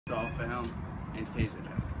off of him and tasered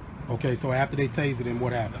him. Okay, so after they tasered him,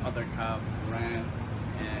 what happened? The other cop ran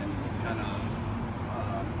and kind of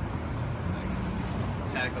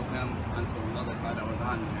tackled him onto another car that was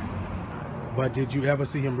on there. But did you ever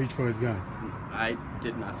see him reach for his gun? I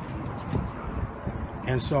did not see him reach for his gun.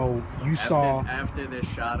 And so you saw... After they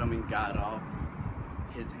shot him and got off,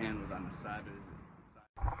 his hand was on the side of his...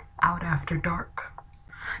 Out after dark.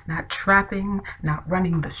 Not trapping, not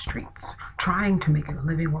running the streets. Trying to make a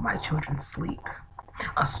living while my children sleep.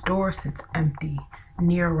 A store sits empty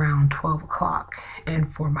near around 12 o'clock.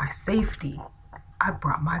 And for my safety, I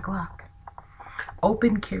brought my Glock.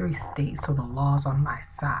 Open carry state, so the law's on my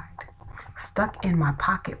side. Stuck in my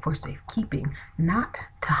pocket for safekeeping, not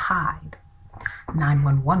to hide.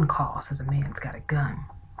 911 call says a man's got a gun.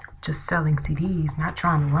 Just selling CDs, not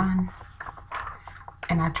trying to run.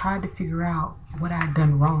 And I tried to figure out what I'd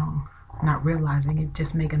done wrong, not realizing it'd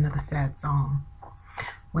just make another sad song.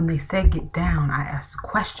 When they said get down, I asked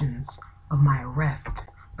questions of my arrest,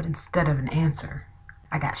 but instead of an answer,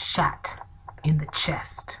 I got shot in the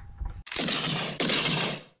chest.